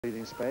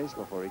Breathing space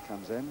before he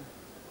comes in.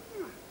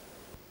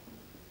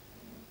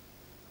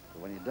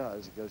 But when he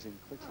does, he goes in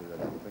quickly with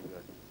that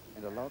finger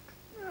interlock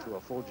to a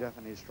full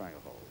Japanese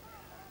stranglehold.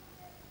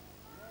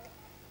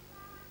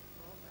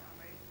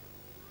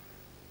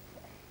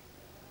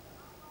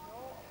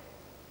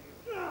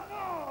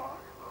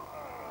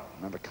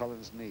 Remember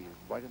Cullen's knee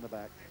right in the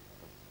back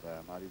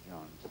of Marty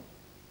Jones.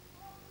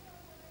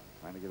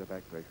 Trying to get a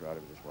backbreaker out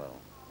of it as well.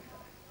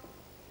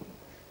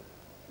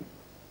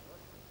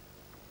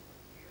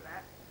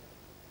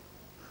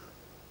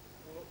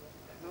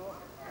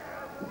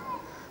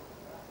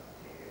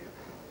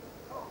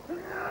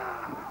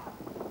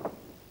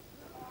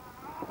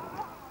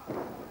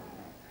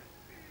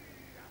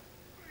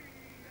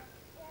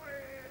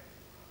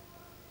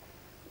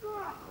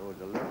 Oh,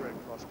 deliberate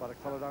cross by the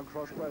collar down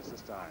cross press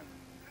this time.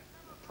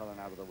 Cullen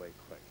out of the way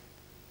quick.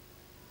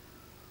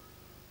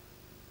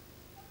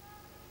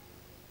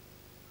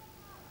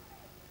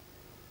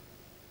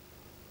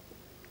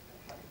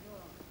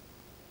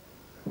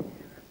 A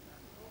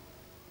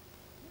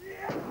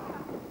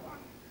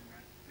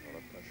lot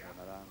of pressure on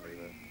that arm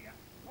lever.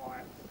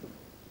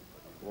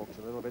 Walked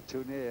a little bit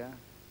too near.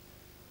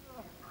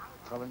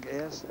 Cullen,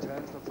 yes,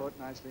 turns the foot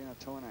nicely in a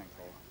toe and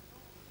ankle.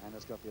 And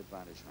has got the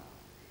advantage now.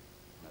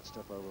 That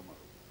step over move.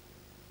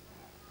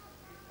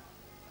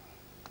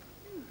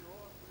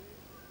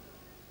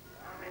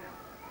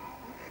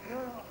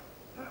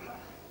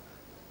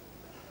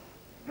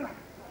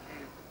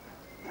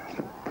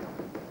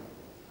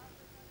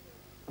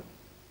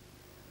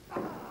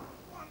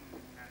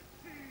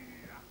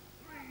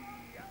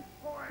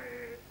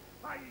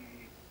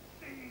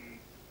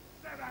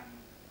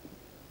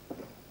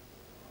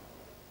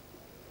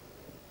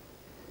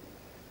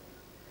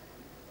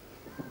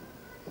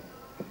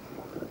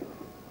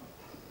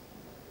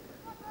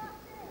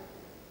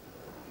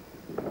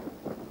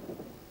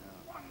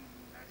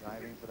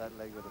 For that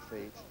leg with the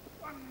feet.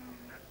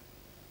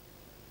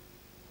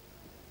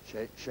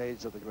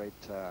 Shades of the great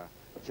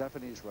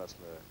Japanese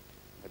wrestler,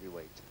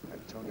 heavyweight,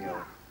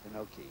 Antonio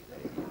Inoki.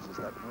 He uses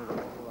that move an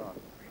awful lot.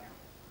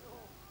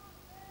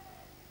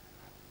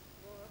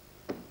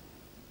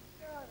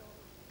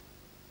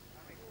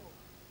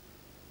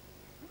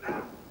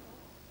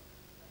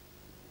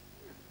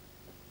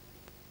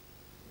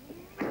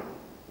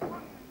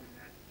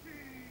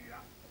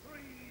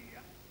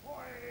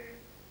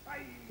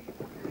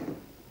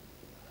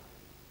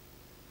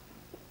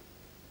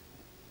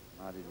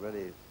 Marty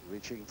really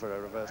reaching for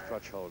a reverse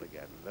crutch hold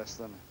again. Less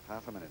than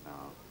half a minute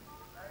now.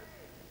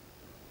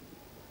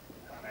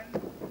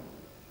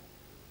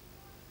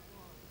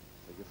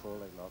 Figure four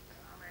leg lock.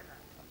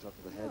 Comes up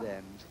to the head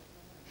end.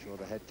 Sure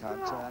the head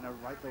can't turn her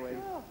right the way.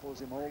 Pulls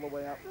him all the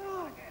way up.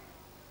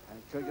 And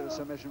he could get a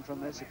submission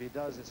from this. If he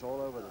does, it's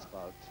all over this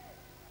bout.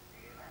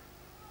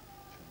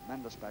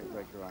 Tremendous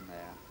backbreaker on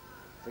there.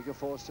 Figure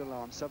four still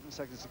on. 7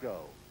 seconds to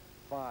go.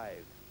 5,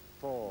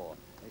 4.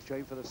 He's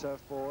going for the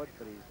surfboard,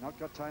 but he's not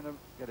got time to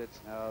get it.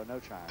 No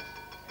chance.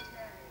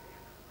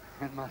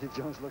 And Marty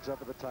Jones looks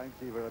up at the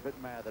timekeeper, a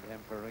bit mad at him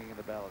for ringing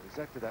the bell at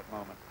exactly that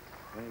moment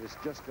when he was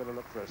just going to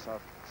look for a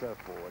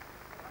surfboard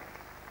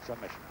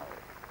submission hold.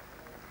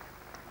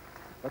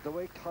 But the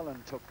way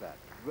Cullen took that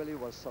really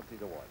was something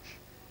to watch.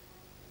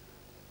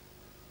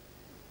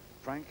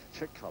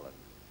 Chic Cullen,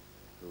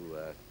 who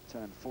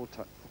turned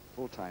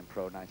full-time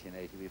pro in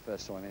 1980. We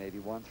first saw him in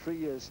 '81. 3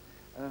 years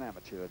as an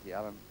amateur at the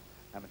Allen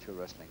Amateur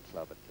Wrestling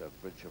Club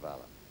at Bridge of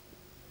Allen.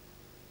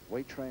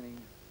 Weight training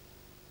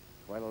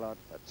quite a lot,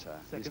 but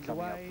he's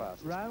coming up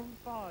fast. Round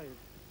 5.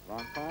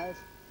 Round 5,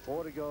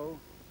 4 to go,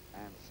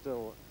 and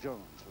still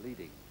Jones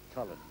leading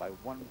Cullen by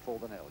 1 full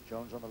the nil.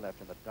 Jones on the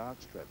left in the dark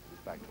strip. He's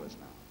back to us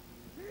now.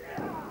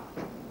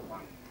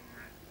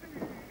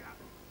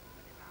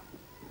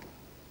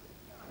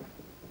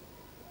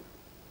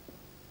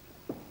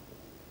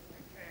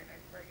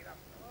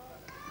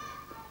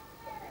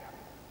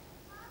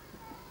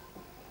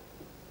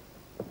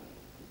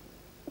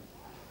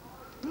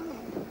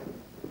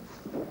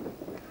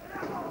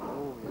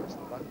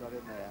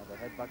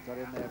 Butt got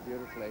in there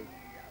beautifully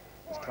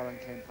as Cullen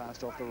came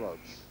fast off the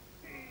ropes.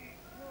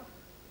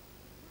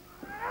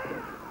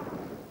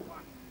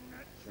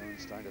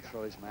 Jones starting to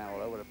throw his man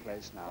all over the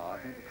place now. I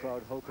think the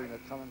crowd hoping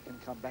that Cullen can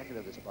come back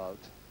into this bout.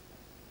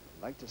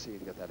 I'd like to see him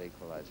get that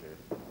equalizer.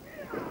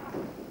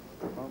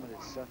 For the moment,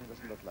 it certainly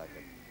doesn't look like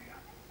it.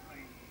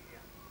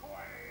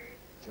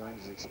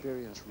 Jones'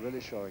 experience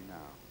really showing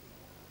now.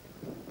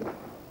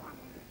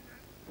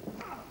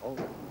 Oh.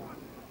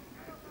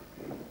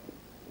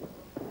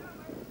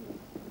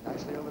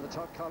 Nicely over the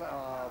top collar.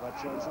 Oh,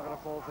 but Jones not going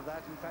to fall for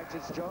that. In fact,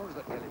 it's Jones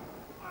that nearly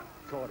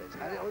caught it.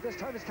 And this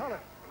time it's Cullen.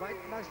 Right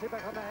nicely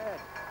back on the head.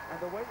 And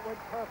the weight went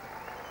perfect.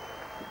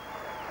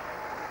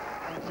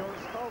 And Jones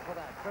fell for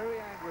that. Very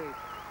angry.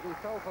 He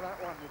fell for that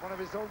one of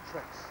his own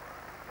tricks.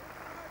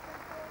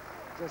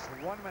 Just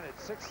 1 minute,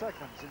 6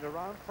 seconds into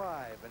round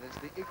 5. And it's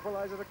the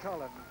equalizer to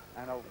Cullen.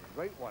 And a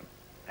great one.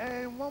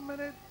 And 1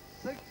 minute,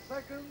 6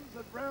 seconds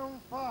at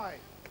round 5.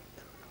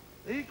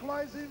 The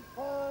equalizing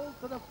fall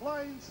to the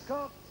Flying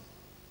Scots,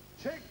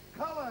 Chic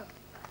Cullen.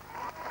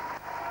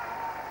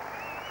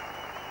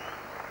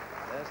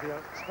 the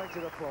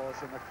expected applause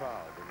from the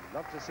crowd. We'd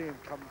love to see him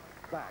come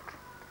back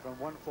from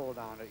one fall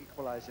down to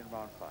equalize in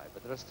round 5.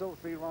 But there are still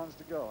 3 rounds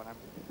to go, and I'm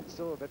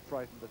still a bit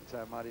frightened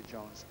that Marty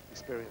Jones'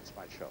 experience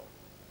might show.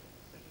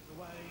 Second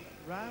away,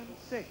 round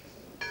 6.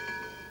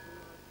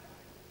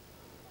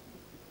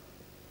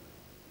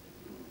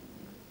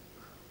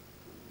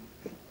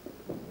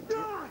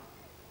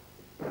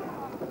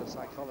 The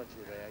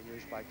psychology there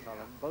used by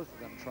Cullen, both of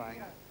them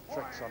trying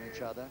tricks on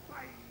each other,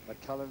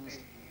 but Cullen's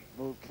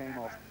move came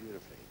off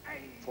beautifully.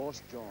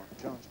 Forced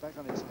Jones back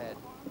on his head,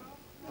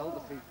 held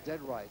the feet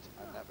dead right,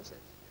 and that was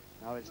it.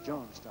 Now it's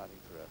Jones starting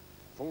for a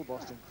full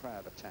Boston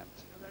Crab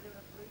attempt.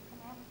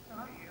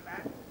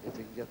 If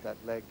he can get that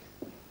leg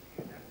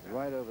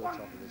right over the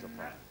top of his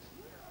opponent.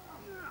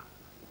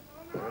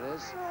 There it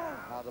is.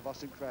 Now the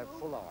Boston Crab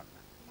full on.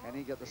 Can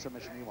he get the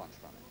submission he wants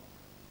from it?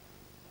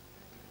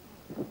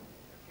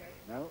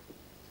 No,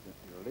 he's going to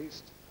be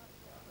released.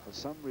 For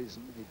some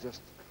reason, he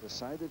just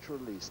decided to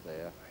release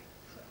there.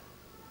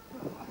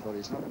 Thought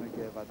he's not going to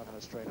give, I'm not going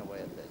to strain away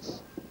at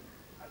this.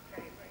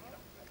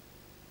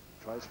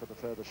 Tries for the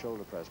further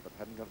shoulder press, but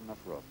hadn't got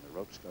enough room. The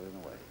ropes got in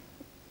the way.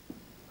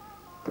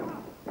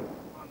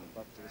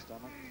 Butt to the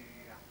stomach.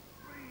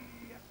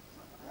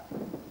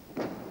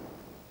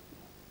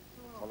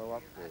 Follow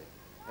up the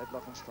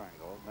headlock and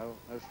strangle. No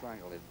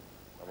strangle in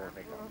double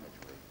pickup,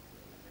 actually.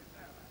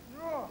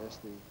 Yes,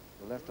 the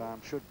left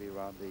arm should be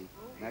around the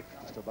neck,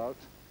 just about.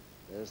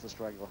 There's the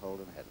stranglehold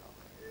and headlock.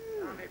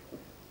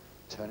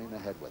 Turning the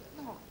head with it.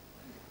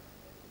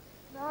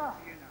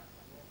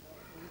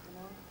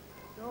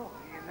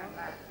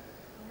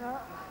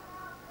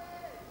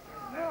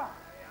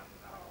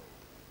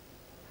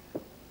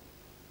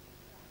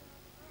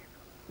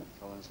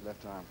 Cullen's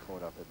left arm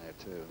caught up in there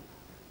too.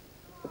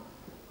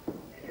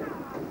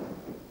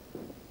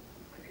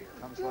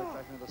 Comes right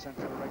back into the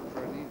center of the ring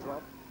for a knee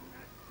drop.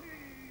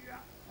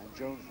 And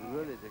Jones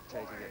really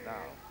dictating it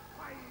now.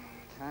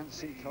 Can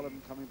see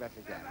Cullen coming back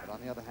again, but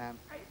on the other hand,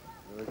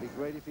 it would be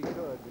great if he could.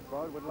 The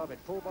crowd would love it.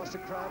 Full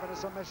Boston Crab and a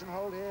submission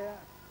hold here.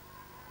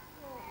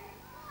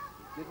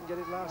 He didn't get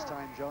it last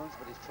time, Jones,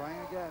 but he's trying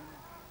again.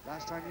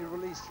 Last time he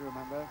released, you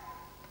remember.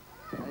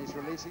 And he's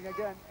releasing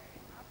again.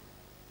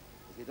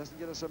 If he doesn't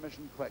get a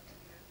submission quick,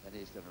 then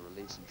he's going to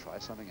release and try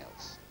something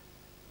else.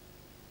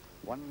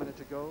 1 minute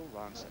to go,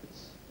 round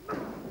 6. 1,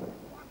 2,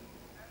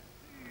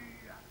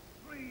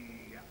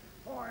 3,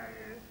 4,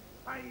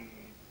 5.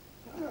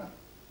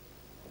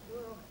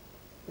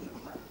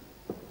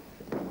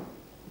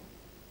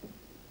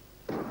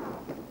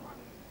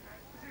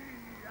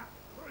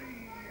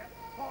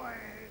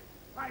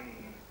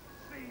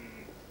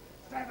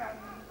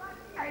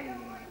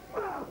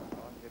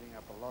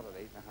 At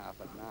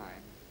 8.5 and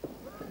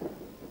 9.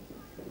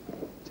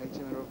 Takes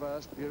him in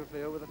reverse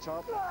beautifully over the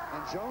top,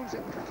 and Jones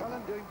and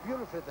Cullen doing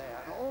beautifully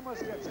there and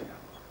almost gets it,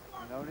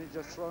 and only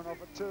just thrown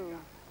off at 2.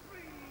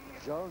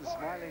 Jones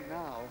smiling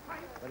now,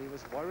 but he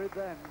was worried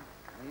then,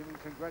 and even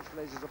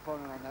congratulates his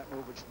opponent on that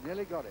move, which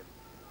nearly got him.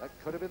 That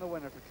could have been the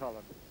winner for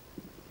Cullen.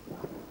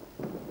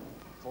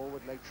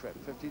 Forward leg trip,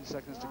 15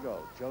 seconds to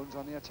go. Jones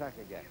on the attack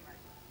again.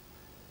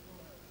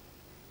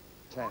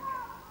 10.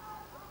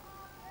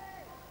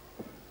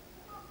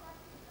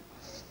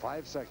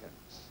 5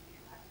 seconds.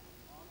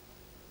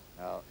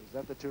 Now, he's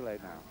left it too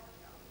late now.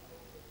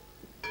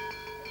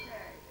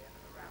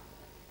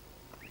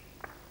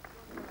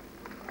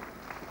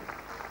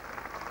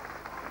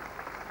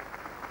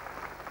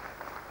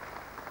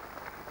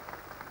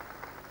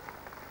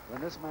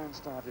 When this man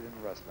started in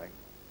wrestling,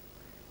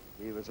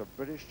 he was a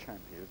British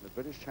champion. He was the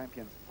British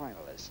champion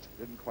finalist.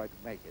 Didn't quite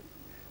make it.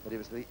 But he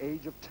was the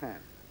age of 10.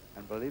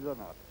 And believe it or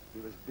not, he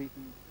was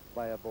beaten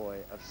by a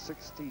boy of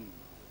 16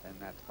 in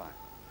that final.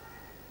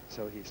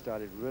 So he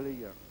started really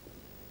young.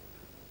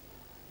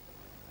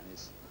 And he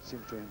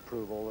seems to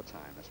improve all the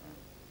time, this man.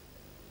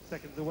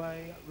 Seconds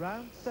away,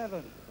 round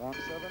 7. Round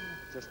 7,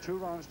 just 2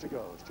 rounds to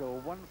go. Still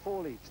 1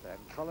 fall each then.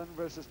 Cullen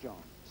versus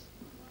Jones.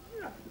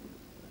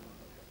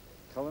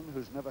 Cullen,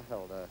 who's never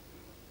held a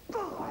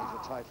major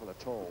title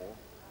at all.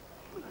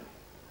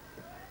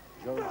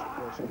 Jones, of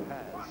course, who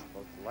has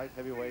both light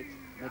heavyweight,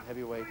 mid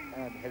heavyweight,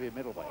 and heavy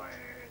middleweight.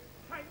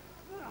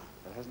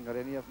 But hasn't got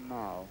any of them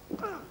now.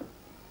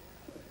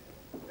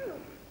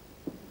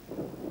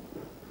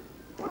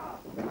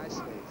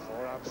 Nicely,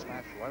 forearm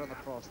smash right on the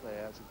cross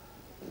there,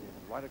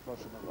 right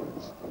across from the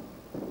ropes.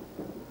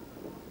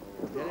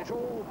 Get it.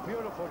 Oh,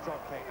 beautiful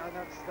drop kick, and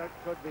that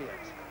could be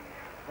it.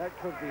 That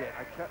could be it.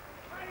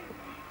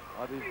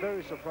 I'd be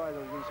very surprised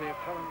as you see if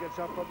Cullen gets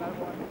up from that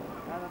one,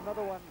 and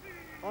another one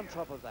on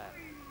top of that.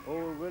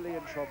 Oh, really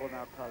in trouble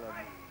now, Cullen.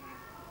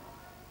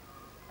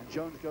 And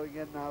Jones going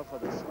in now for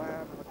the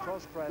slam and the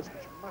cross press,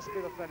 which must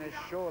be the finish,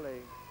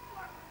 surely.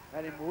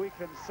 Had him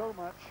weakened so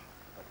much,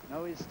 but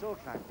no, he still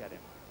can't get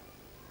him.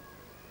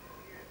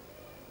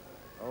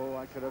 Oh,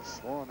 I could have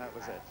sworn that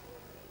was it.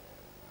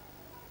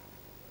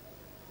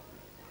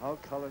 How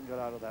Cullen got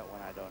out of that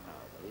one, I don't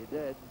know, but he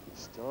did.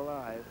 He's still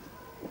alive.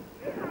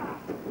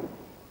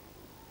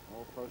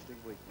 More posting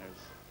weakness.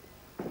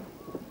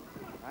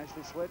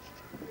 Nicely switched.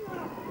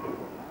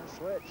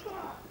 Switched.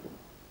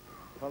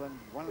 Cullen,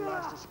 one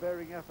last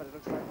despairing effort. It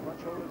looks like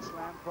punch hold and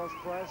slam cross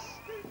press.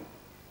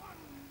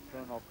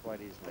 Thrown off quite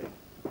easily.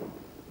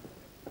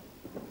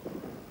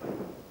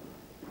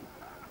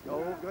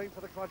 Oh, going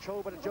for the clutch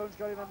hold, but Jones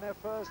got him in there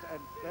first,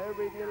 and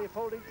very nearly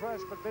folding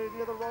press, but very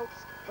near the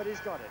ropes, but he's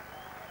got it.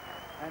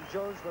 And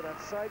Jones with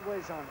that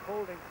sideways on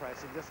folding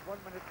press in just 1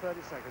 minute 30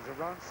 seconds of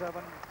round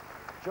 7.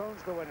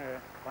 Jones the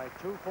winner by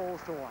 2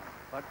 falls to 1.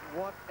 But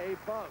what a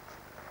bout.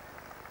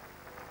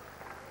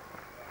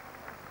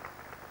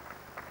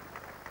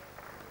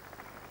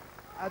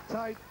 A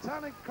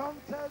titanic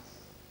contest,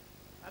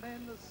 and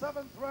in the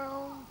 7th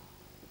round,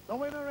 the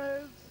winner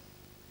is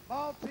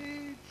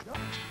Marty.